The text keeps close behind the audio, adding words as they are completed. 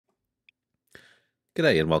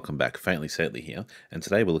G'day and welcome back, Faintly Saintly here, and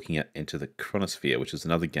today we're looking at Enter the Chronosphere, which is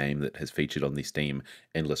another game that has featured on the Steam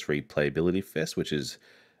Endless Replayability Fest, which is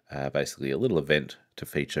basically a little event to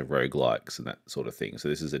feature roguelikes and that sort of thing. So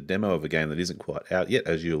this is a demo of a game that isn't quite out yet,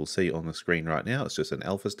 as you'll see on the screen right now. It's just an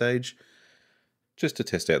alpha stage, just to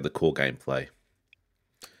test out the core gameplay.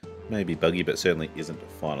 Maybe buggy, but certainly isn't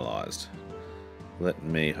finalised. Let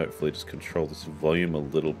me hopefully just control this volume a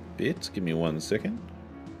little bit. Give me 1 second.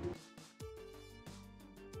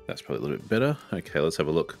 That's probably a little bit better. Okay, let's have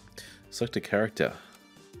a look. Select a character.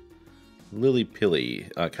 Lily Pilly.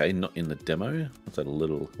 Okay, not in the demo. What's that, a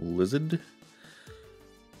little lizard?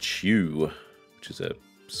 Chew, which is a...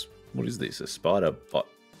 what is this? A spider bot.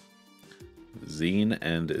 Zine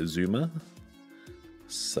and Zuma.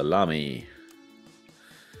 Salami.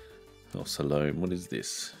 Oh, Salome. What is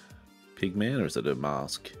this? Pigman, or is it a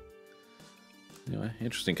mask? Anyway,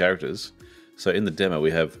 interesting characters. So in the demo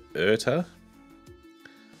we have Urta.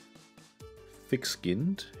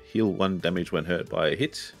 Thick-skinned, heal 1 damage when hurt by a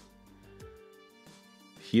hit.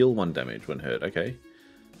 Heal 1 damage when hurt, okay.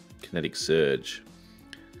 Kinetic Surge.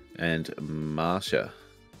 And Marcia,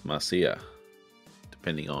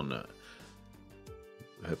 depending on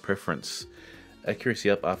her preference. Accuracy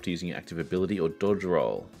up after using active ability or dodge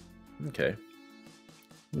roll. Okay,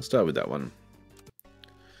 we'll start with that one.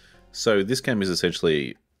 So this game is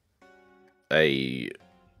essentially a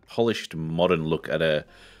polished modern look at a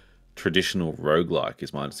traditional roguelike,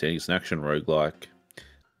 is my understanding. It's an action roguelike,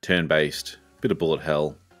 turn-based, bit of bullet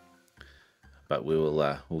hell, but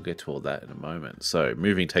we'll get to all that in a moment. So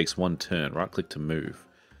moving takes 1 turn. Right-click to move.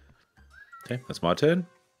 Okay, that's my turn.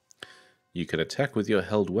 You can attack with your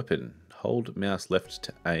held weapon. Hold mouse left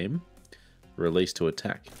to aim. Release to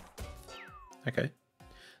attack. Okay.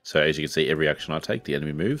 So as you can see, every action I take, the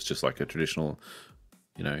enemy moves, just like a traditional,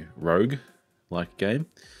 rogue-like game.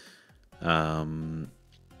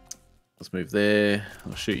 Let's move there.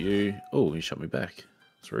 I'll shoot you. Oh, you shot me back.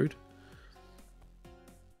 That's rude.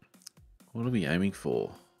 What are we aiming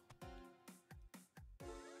for?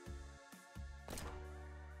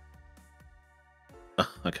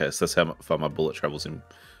 Okay, so that's how far my bullet travels in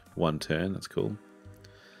 1 turn. That's cool.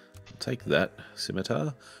 I'll take that.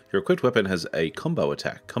 Scimitar. Your equipped weapon has a combo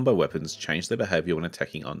attack. Combo weapons change their behavior when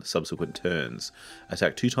attacking on subsequent turns.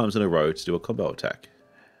 Attack 2 times in a row to do a combo attack.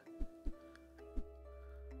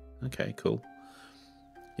 Okay, cool.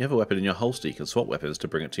 You have a weapon in your holster. You can swap weapons to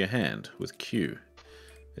bring it to your hand with Q.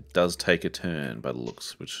 It does take a turn by the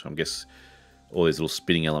looks, which I guess all these little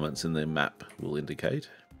spinning elements in the map will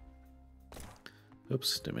indicate.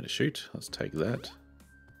 Oops, didn't mean to shoot. Let's take that.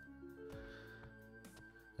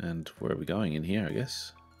 And where are we going? In here, I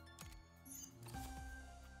guess.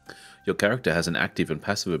 Your character has an active and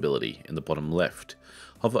passive ability in the bottom left.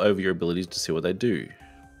 Hover over your abilities to see what they do.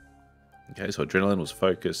 Okay, so Adrenaline was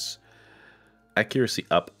focus. Accuracy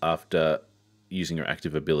up after using your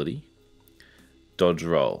active ability. Dodge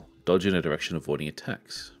roll. Dodge in a direction avoiding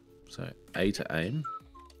attacks. So A to aim.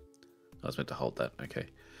 I was meant to hold that. Okay.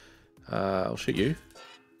 I'll shoot you.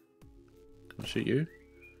 Can I shoot you?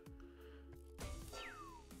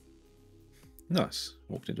 Nice.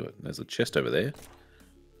 Walked into it. There's a chest over there.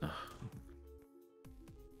 Oh.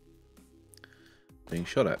 Being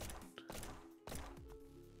shot at.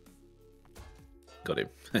 Got him.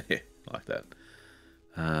 Like that.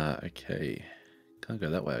 Okay. Can't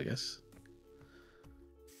go that way, I guess.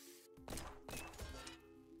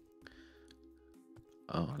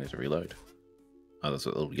 Oh, I need to reload. Oh, that's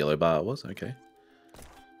what the little yellow bar was. Okay.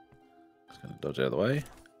 Just gonna dodge out of the way.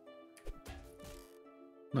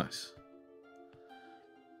 Nice.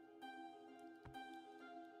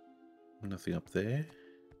 Nothing up there.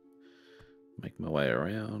 Make my way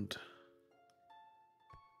around.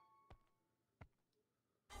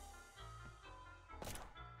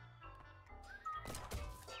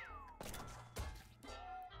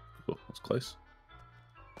 Oh, that's close.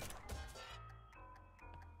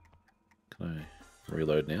 Can I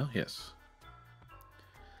reload now? Yes.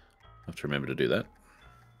 I have to remember to do that.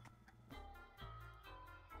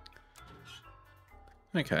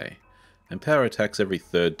 Okay. Empower attacks every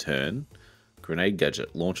 3rd turn. Grenade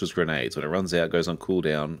gadget launches grenades. When it runs out, goes on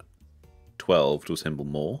cooldown 12 to assemble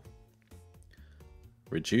more.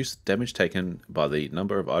 Reduce damage taken by the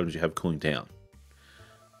number of items you have cooling down.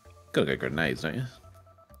 Gotta go grenades, don't you?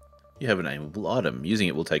 You have an aimable item. Using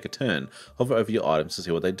it will take a turn. Hover over your items to see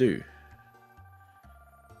what they do.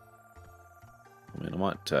 I mean, I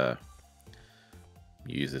might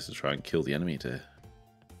use this to try and kill the enemy to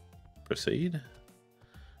proceed.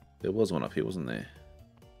 There was one up here, wasn't there?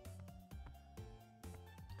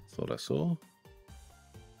 Thought I saw.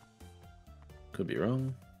 Could be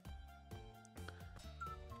wrong.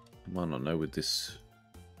 Might not know with this.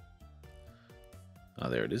 Ah,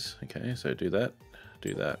 there it is. Okay, so do that,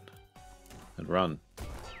 and run.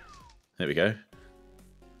 There we go.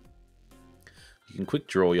 You can quick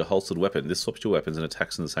draw your holstered weapon. This swaps your weapons and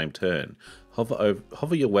attacks in the same turn.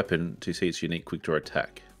 Hover your weapon to see its unique quick draw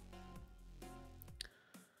attack.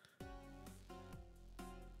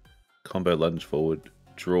 Combo lunge forward,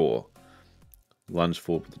 draw. Lunge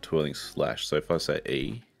forward with the twirling slash. So if I say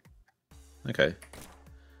E, okay.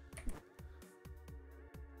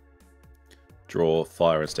 Draw,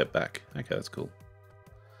 fire, and step back. Okay, that's cool.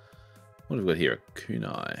 What have we got here? A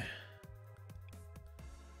kunai.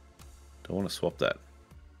 Don't want to swap that.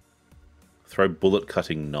 Throw bullet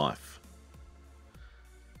cutting knife.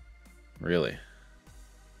 Really?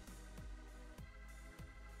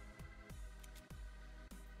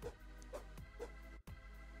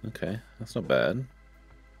 Okay, that's not bad.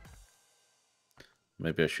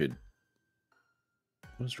 Maybe I should...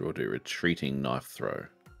 What does draw do? Retreating knife throw.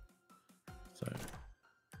 So...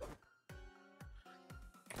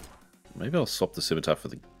 Maybe I'll swap the scimitar for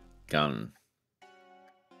the gun.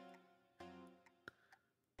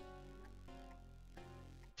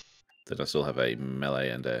 Then I still have a melee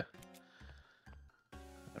and a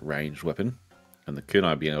ranged weapon. And the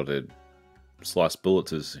kunai being able to slice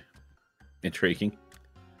bullets is intriguing.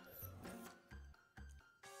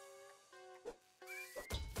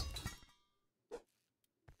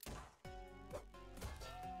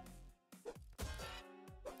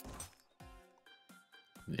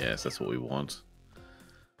 Yes, that's what we want.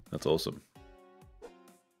 That's awesome.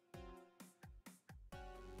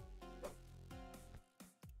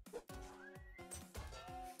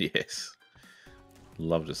 Yes.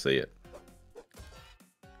 Love to see it.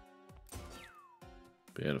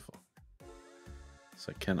 Beautiful.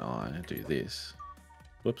 So can I do this?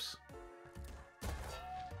 Whoops.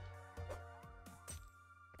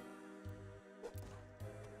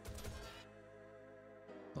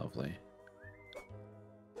 Lovely.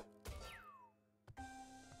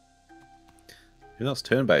 Even though it's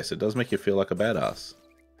turn-based, it does make you feel like a badass.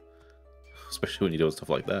 Especially when you're doing stuff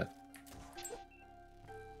like that.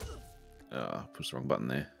 Oh, pushed the wrong button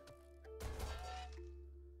there.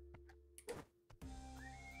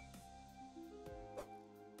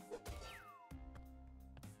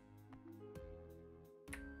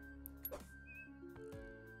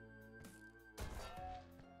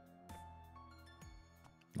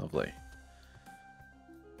 Lovely.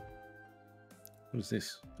 What is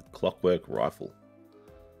this? A clockwork rifle.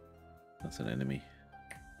 That's an enemy.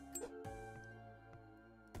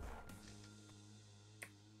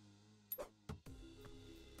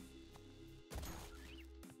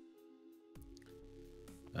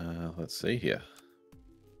 Let's see here.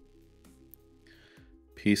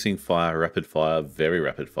 Piercing fire, rapid fire, very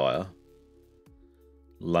rapid fire.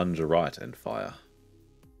 Lunge right and fire.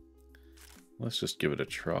 Let's just give it a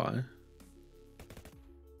try.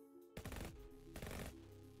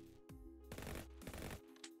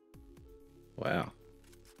 Wow.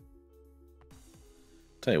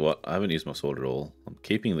 Tell you what, I haven't used my sword at all. I'm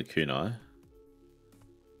keeping the kunai.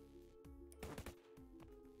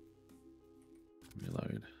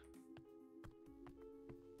 Reload.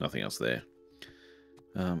 Nothing else there.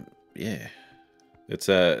 Yeah. It's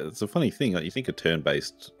a funny thing. Like, you think a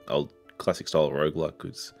turn-based old classic style roguelike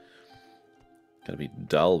is going to be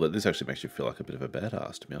dull, but this actually makes you feel like a bit of a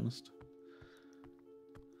badass, to be honest.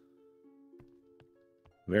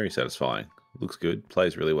 Very satisfying. Looks good.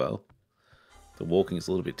 Plays really well. The walking is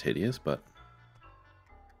a little bit tedious, but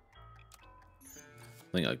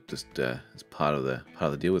I think I just it's part of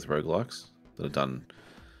the deal with roguelikes that are done.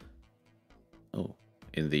 Oh,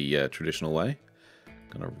 in the traditional way.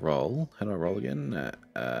 Gonna roll. How do I roll again?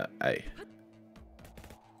 A.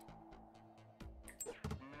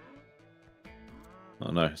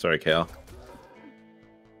 Oh no, sorry, cow.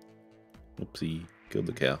 Oopsie, killed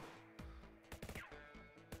the cow.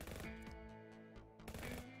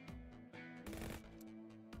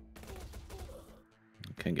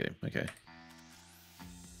 Can get him, okay.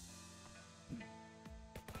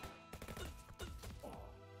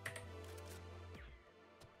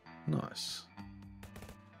 Nice.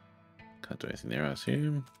 Can't do anything there, I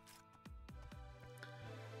assume.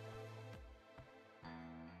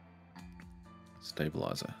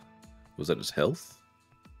 Stabilizer. Was that just health?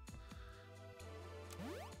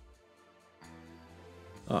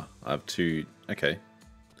 Ah, I have two. Okay.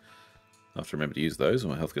 I have to remember to use those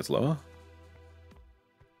when my health gets lower.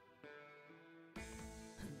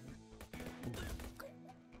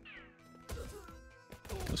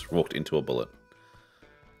 Just walked into a bullet.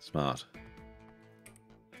 Smart.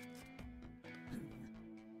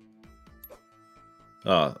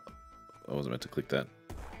 Ah, I wasn't meant to click that.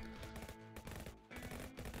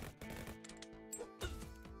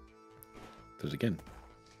 Did it again.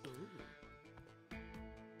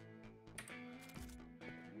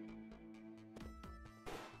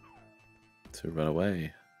 To run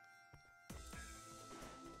away.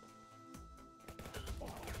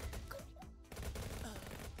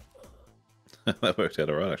 That worked out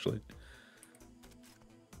alright, actually.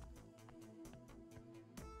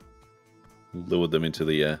 Lured them into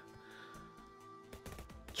the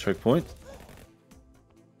choke point.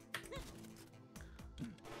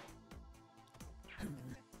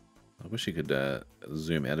 I wish you could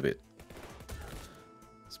zoom out a bit.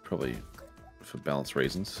 It's probably for balance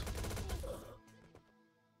reasons.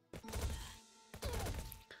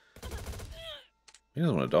 He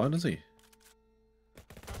doesn't want to die, does he?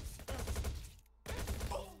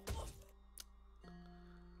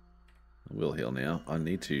 I will heal now. I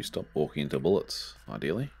need to stop walking into bullets,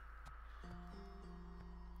 ideally.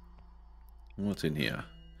 What's in here?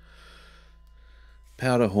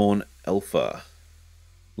 Powder Horn Alpha.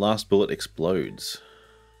 Last bullet explodes.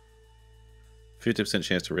 50%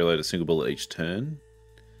 chance to reload a single bullet each turn.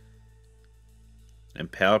 And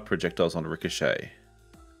power projectiles on ricochet.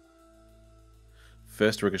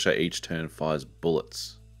 First ricochet each turn fires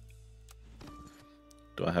bullets.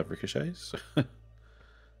 Do I have ricochets? I'm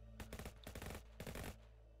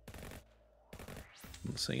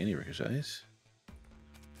not seeing any ricochets.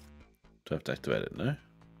 Do I have to activate it? No? In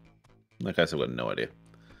that case, I've got no idea.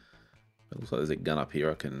 It looks like there's a gun up here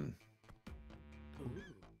I can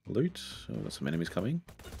loot. Oh, got some enemies coming.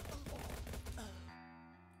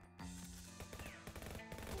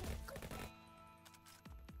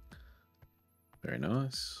 Very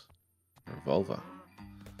nice. Revolver.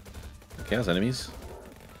 Okay, how's enemies?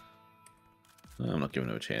 I'm not giving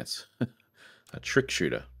them a chance. A trick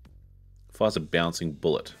shooter. Fires a bouncing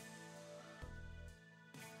bullet.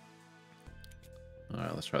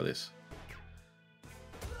 Alright, let's try this.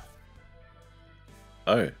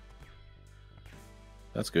 Oh.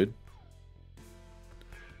 That's good.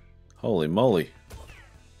 Holy moly.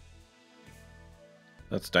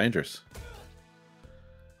 That's dangerous.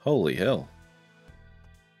 Holy hell.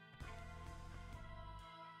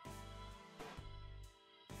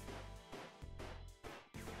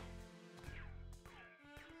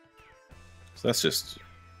 So that's just...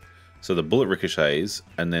 So the bullet ricochets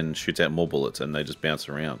and then shoots out more bullets and they just bounce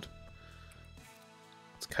around.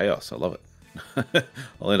 It's chaos. I love it.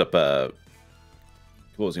 I'll end up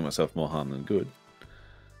causing myself more harm than good.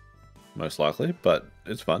 Most likely, but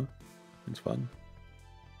it's fun. It's fun.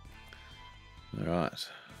 Alright.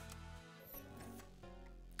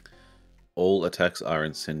 All attacks are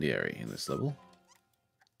incendiary in this level.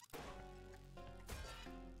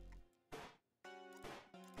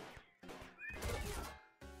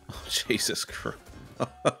 Oh, Jesus Christ.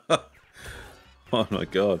 Oh my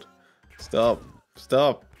god. Stop.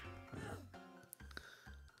 Stop.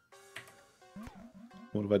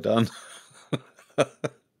 What have I done?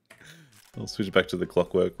 I'll switch back to the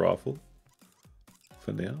clockwork rifle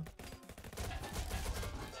for now.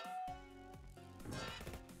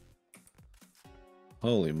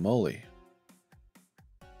 Holy moly.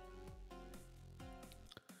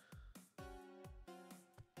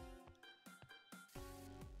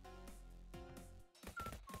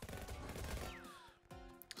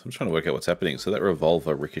 So I'm trying to work out what's happening. So that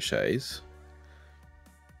revolver ricochets.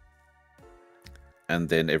 And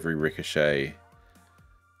then every ricochet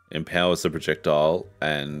empowers the projectile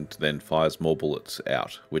and then fires more bullets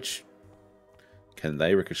out. Which, can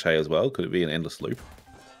they ricochet as well? Could it be an endless loop?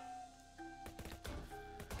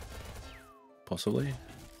 Possibly.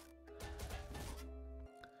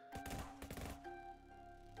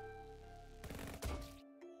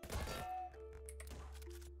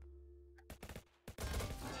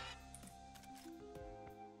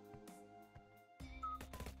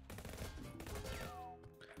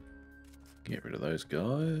 Get rid of those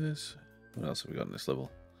guys. What else have we got in this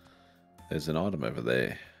level? There's an item over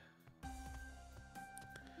there.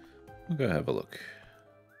 We'll go have a look.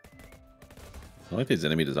 I like these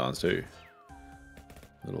enemy designs too.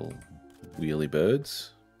 Little wheelie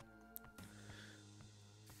birds.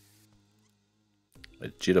 A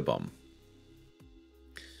jitter bomb.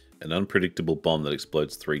 An unpredictable bomb that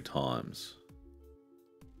explodes 3 times.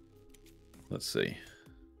 Let's see.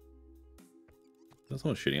 That's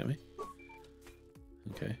not shooting at me.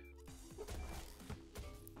 Okay.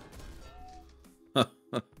 I'm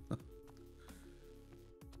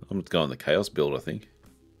going to go on the chaos build, I think.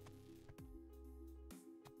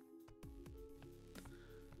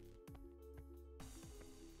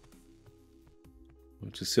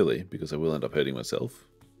 Which is silly, because I will end up hurting myself.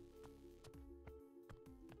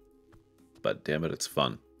 but damn it, it's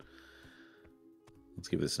fun. Let's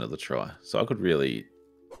give this another try. So I could really...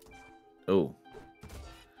 Oh.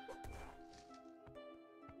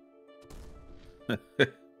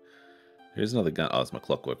 Here's another gun. Oh, it's my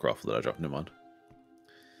clockwork rifle that I dropped. Never mind.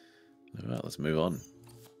 Alright, let's move on.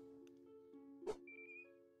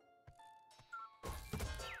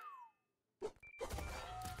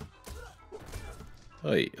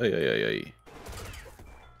 Oi, oi, oi, oi, oi.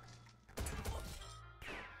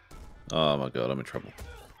 Oh my god, I'm in trouble.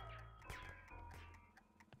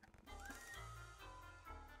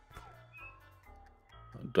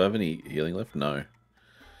 Do I have any healing left? No.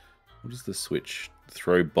 What is the switch?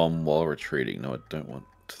 Throw bomb while retreating. No, I don't want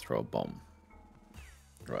to throw a bomb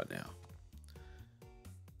right now.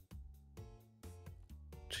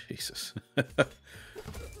 Jesus. This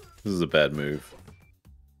is a bad move.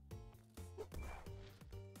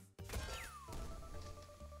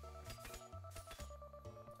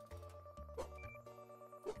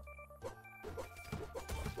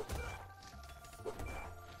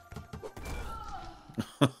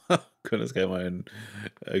 Goodness, get my own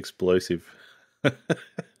explosive.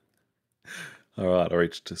 Alright, I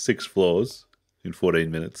reached 6 floors in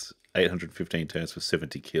 14 minutes. 815 turns for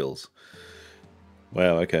 70 kills.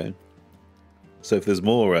 Wow, okay. So if there's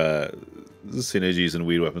more synergies and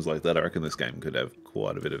weird weapons like that, I reckon this game could have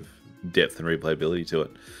quite a bit of depth and replayability to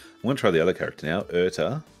it. I'm going to try the other character now,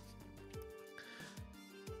 Urta.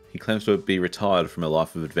 He claims to be retired from a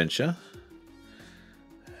life of adventure.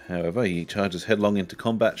 However, he charges headlong into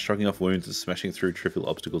combat, shrugging off wounds and smashing through trivial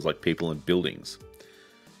obstacles like people and buildings.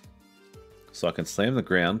 So I can slam the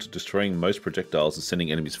ground, destroying most projectiles and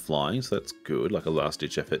sending enemies flying, so that's good, like a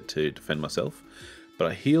last-ditch effort to defend myself.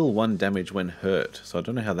 But I heal 1 damage when hurt, so I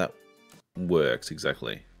don't know how that works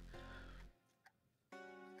exactly.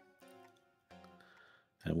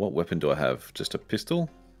 And what weapon do I have? Just a pistol?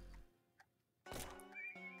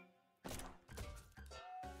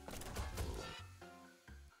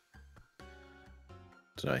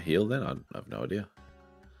 Did I heal then? I have no idea.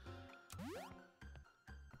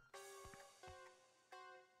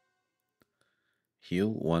 Heal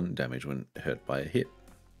 1 damage when hurt by a hit.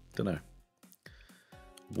 Don't know.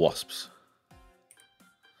 Wasps.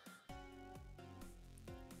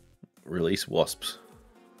 Release wasps.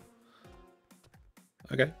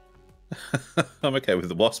 Okay. I'm okay with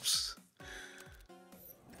the wasps.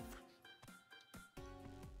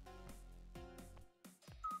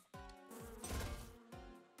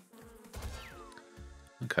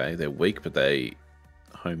 Okay, they're weak, but they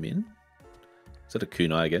home in. Is that a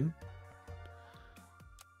kunai again?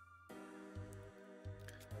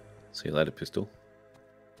 See you later, pistol.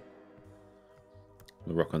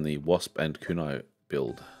 We'll rock on the wasp and kunai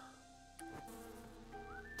build.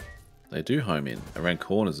 They do home in around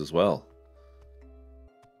corners as well.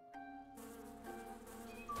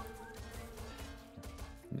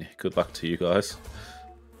 Yeah, good luck to you guys.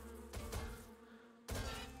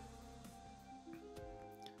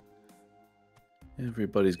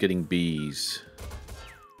 Everybody's getting bees.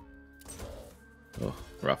 Oh,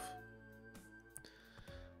 rough.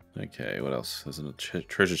 Okay, what else? There's a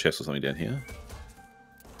treasure chest or something down here.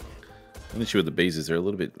 The only issue with the bees is they're a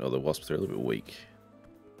little bit, or the wasps, they're a little bit weak.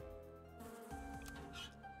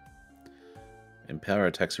 Empower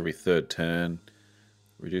attacks every 3rd turn.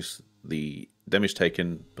 Reduce the damage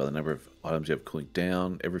taken by the number of items you have cooling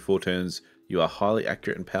down. Every 4 turns, you are highly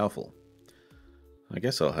accurate and powerful. I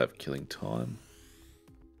guess I'll have killing time.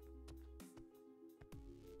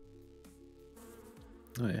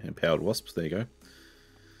 Oh yeah, empowered wasps, there you go.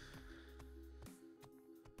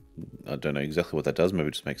 I don't know exactly what that does, maybe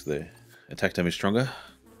it just makes the attack damage stronger.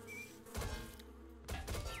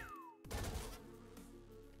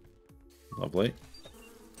 Lovely.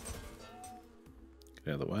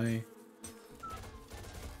 Get out of the way.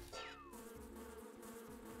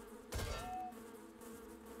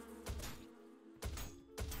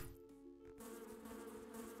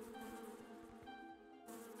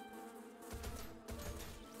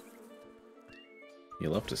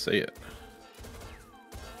 You'll love to see it.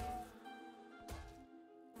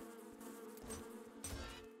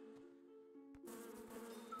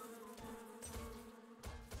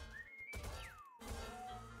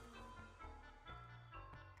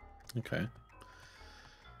 Okay.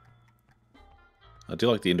 I do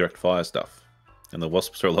like the indirect fire stuff. And the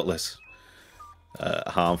wasps are a lot less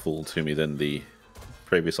harmful to me than the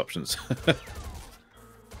previous options.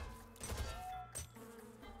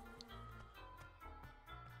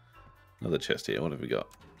 Another chest here. What have we got?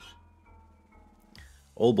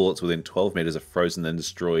 All bullets within 12 meters are frozen and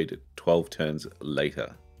destroyed 12 turns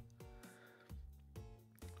later.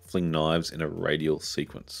 Fling knives in a radial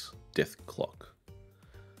sequence. Death Clock.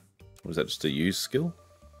 Was that just a use skill?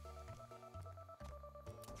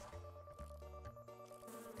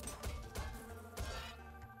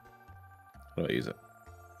 How do I use it?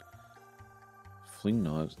 Fling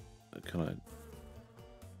knives. Can I?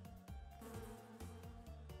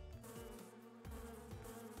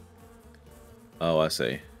 Oh, I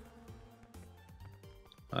see.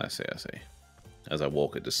 I see. As I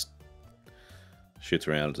walk, it just shoots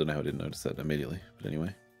around. I don't know how I didn't notice that immediately. But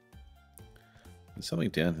anyway. There's something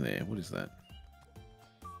down there. What is that?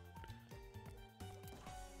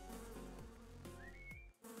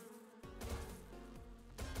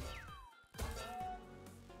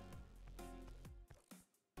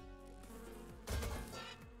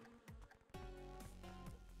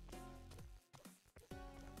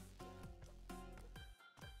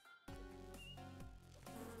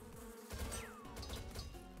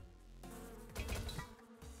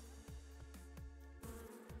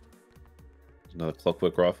 Another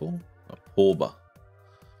clockwork rifle. A porber.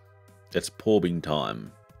 It's porbing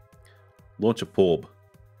time. Launch a porb.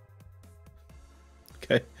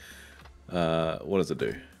 Okay. What does it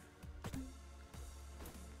do?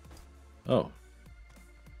 Oh.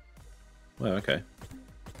 Well, okay.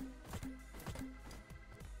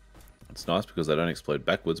 It's nice because they don't explode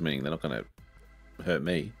backwards, meaning they're not going to hurt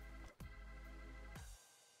me.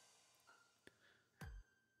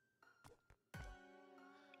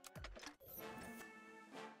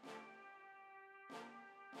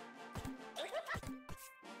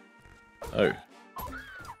 Oh.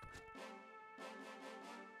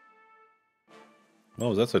 Why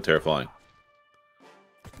was that so terrifying?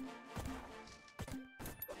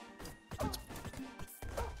 Let's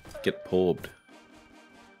get porbed.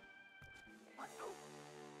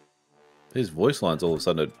 His voice lines all of a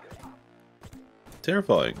sudden are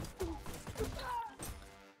terrifying.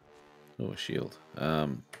 Oh, a shield.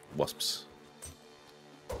 Wasps.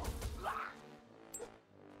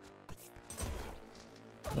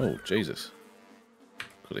 Oh, Jesus.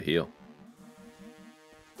 Got a heal.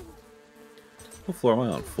 What floor am I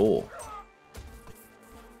on? 4.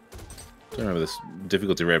 Don't remember this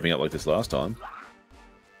difficulty ramping up like this last time.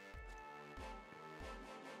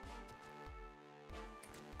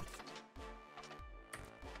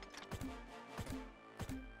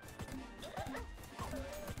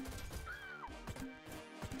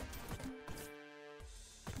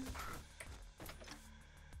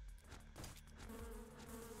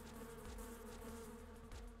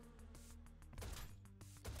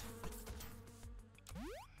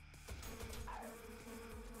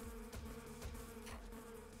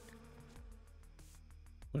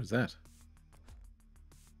 What is that?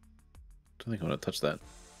 Don't think I want to touch that.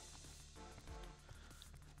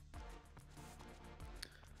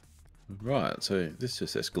 Right, so this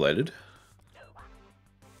just escalated.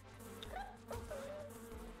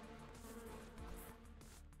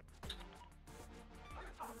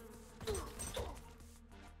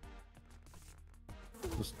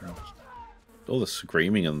 All the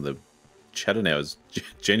screaming and the chatter now is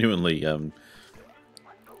genuinely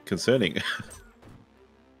concerning.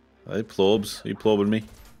 Are they plorbs? Are you plorbing me?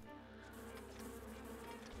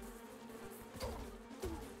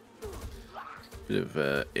 Bit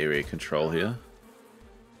of area control here.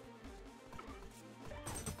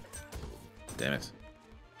 Damn it.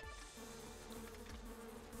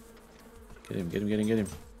 Get him, get him, get him, get him.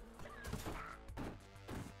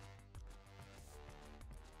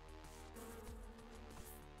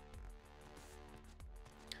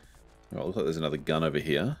 Alright, looks like there's another gun over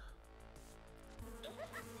here.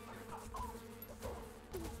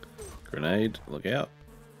 Grenade, look out.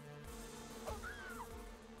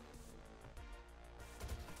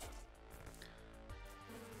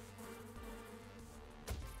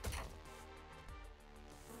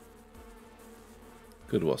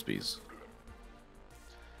 Good waspies.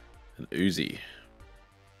 An Uzi.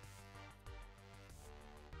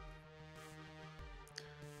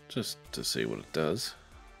 Just to see what it does.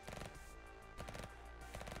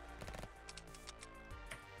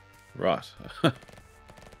 Right.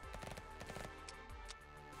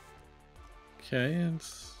 Okay,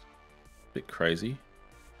 it's a bit crazy.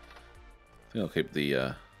 I think I'll keep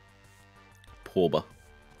the porber.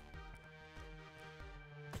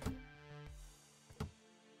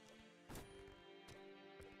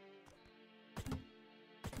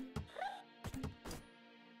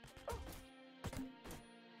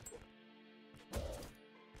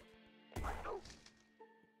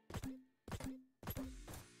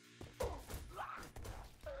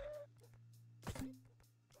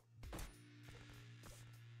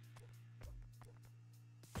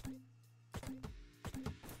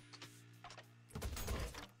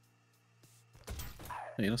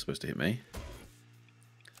 Hey, you're not supposed to hit me.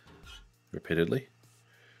 Repeatedly.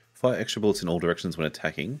 Fire extra bullets in all directions when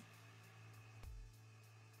attacking.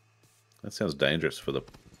 That sounds dangerous for the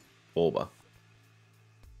Orber.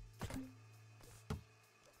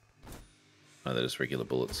 Oh, they're just regular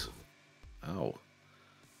bullets. Oh.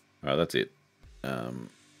 Alright, that's it. There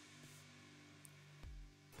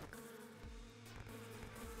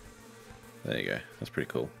you go. That's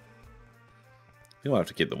pretty cool. I think I'll have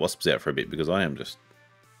to keep the wasps out for a bit because I am just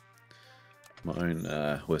my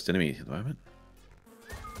own worst enemy at the moment.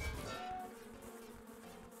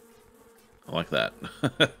 I like that.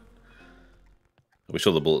 I wish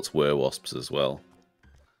all the bullets were wasps as well.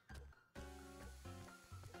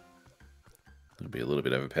 It'll be a little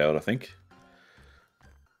bit overpowered, I think.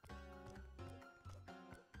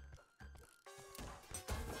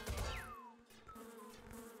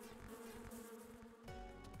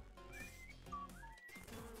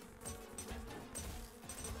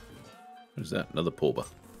 What is that? Another pauper.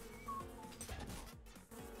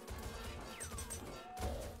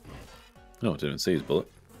 Oh, I didn't even see his bullet.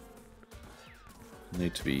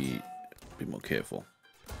 Need to be a bit more careful.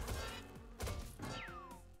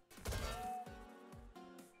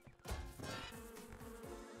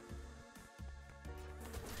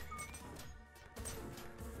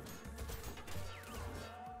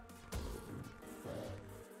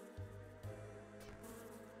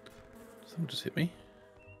 Someone just hit me.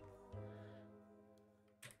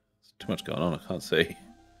 There's too much going on, I can't see.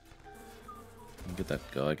 Get that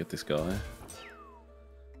guy, get this guy.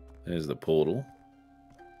 There's the portal.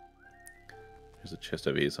 There's a chest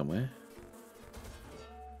over here somewhere.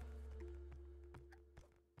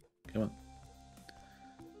 Come on.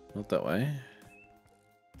 Not that way.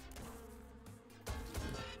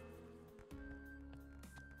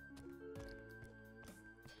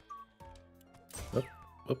 Whoop,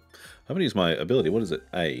 whoop. I haven't used my ability. What is it?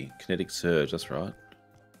 A. Kinetic Surge, that's right.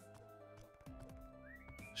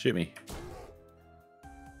 Shoot me.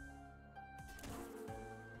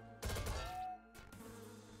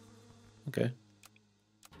 Okay.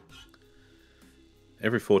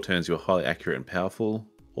 Every 4 turns you are highly accurate and powerful.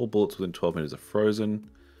 All bullets within 12 meters are frozen.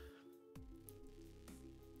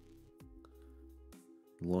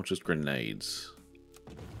 Launches grenades.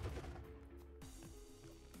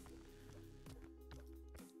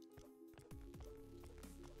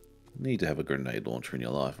 Need to have a grenade launcher in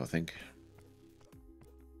your life, I think.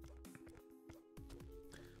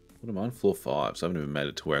 What am I on? Floor 5, so I haven't even made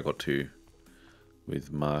it to where I got to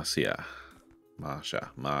with Marcia,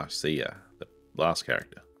 the last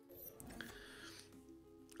character.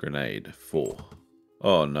 Grenade 4.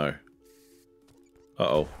 Oh no.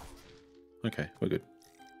 Uh-oh. Okay, we're good.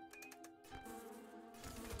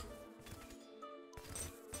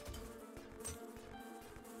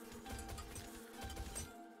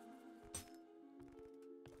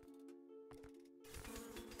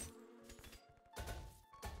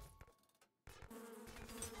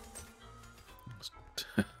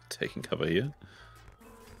 Taking cover here.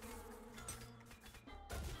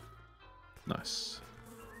 Nice.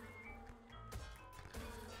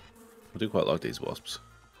 I do quite like these wasps.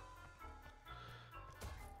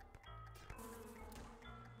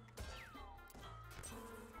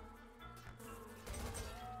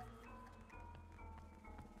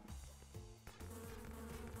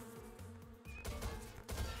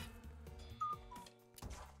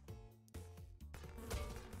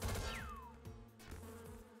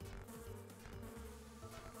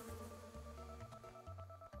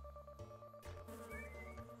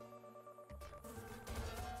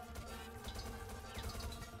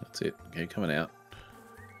 That's it. Okay, coming out.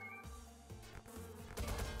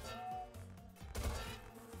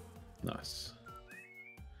 Nice.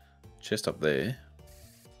 Chest up there.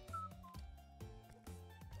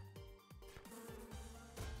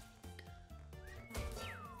 I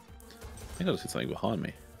think I just hit something behind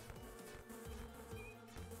me.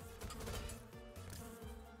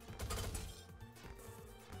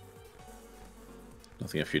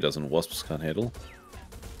 Nothing a few dozen wasps can't handle.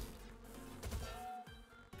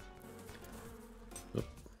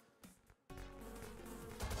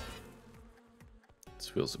 This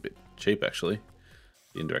feels a bit cheap, actually.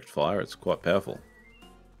 The indirect fire, it's quite powerful.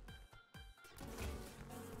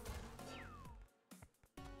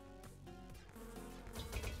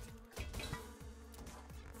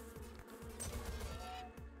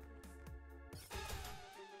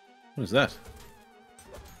 What is that?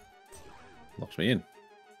 Locks me in.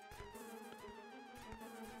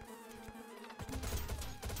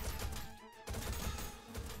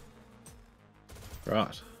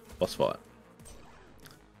 Right, boss fight.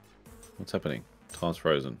 What's happening? Time's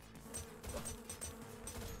frozen.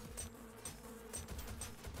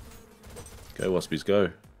 Go, Waspies,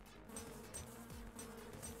 go.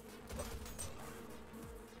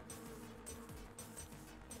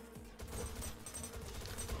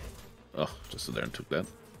 Oh, just stood there and took that.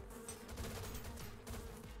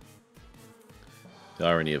 The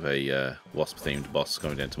irony of a wasp-themed boss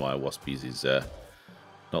going down to my Waspies is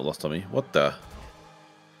not lost on me. What the?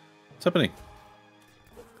 What's happening?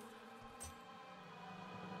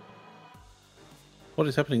 What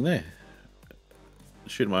is happening there?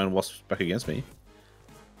 Shooting my own wasps back against me.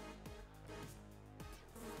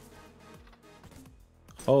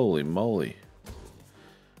 Holy moly.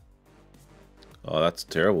 Oh, that's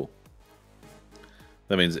terrible.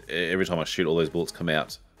 That means every time I shoot, all those bullets come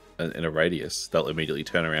out in a radius. They'll immediately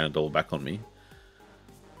turn around and double back on me.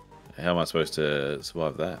 How am I supposed to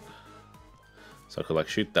survive that? So I could like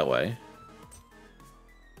shoot that way.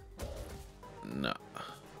 No.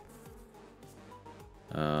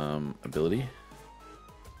 Ability?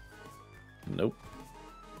 Nope.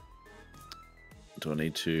 Do I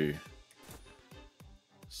need to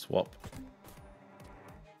swap?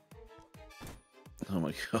 Oh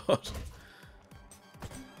my god.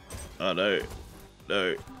 Oh no.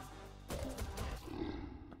 No.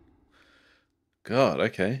 God,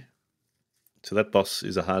 okay. So that boss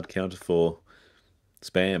is a hard counter for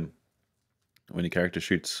spam. When your character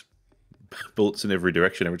shoots bullets in every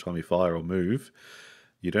direction every time you fire or move,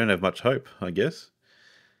 you don't have much hope, I guess.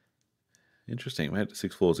 Interesting. We had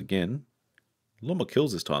 6 floors again. A lot more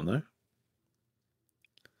kills this time, though.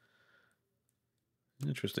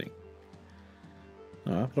 Interesting.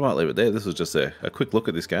 Alright, but I might leave it there. This was just a quick look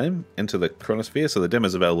at this game. Enter the Chronosphere. So the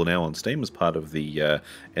demo's available now on Steam as part of the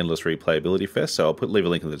Endless Replayability Fest. So I'll leave a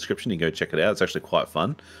link in the description. You can go check it out. It's actually quite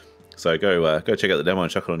fun. So go check out the demo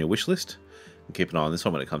and chuck it on your wish list. And keep an eye on this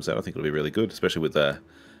one when it comes out. I think it'll be really good, especially with a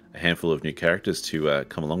handful of new characters to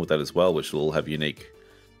come along with that as well, which will all have unique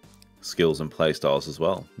skills and play styles as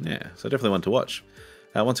well. Yeah, so definitely one to watch.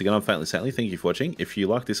 Once again, I'm Faintly Saintly. Thank you for watching. If you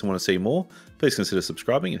like this and want to see more, please consider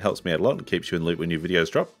subscribing. It helps me out a lot and keeps you in the loop when new videos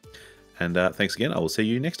drop. And thanks again. I will see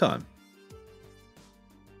you next time.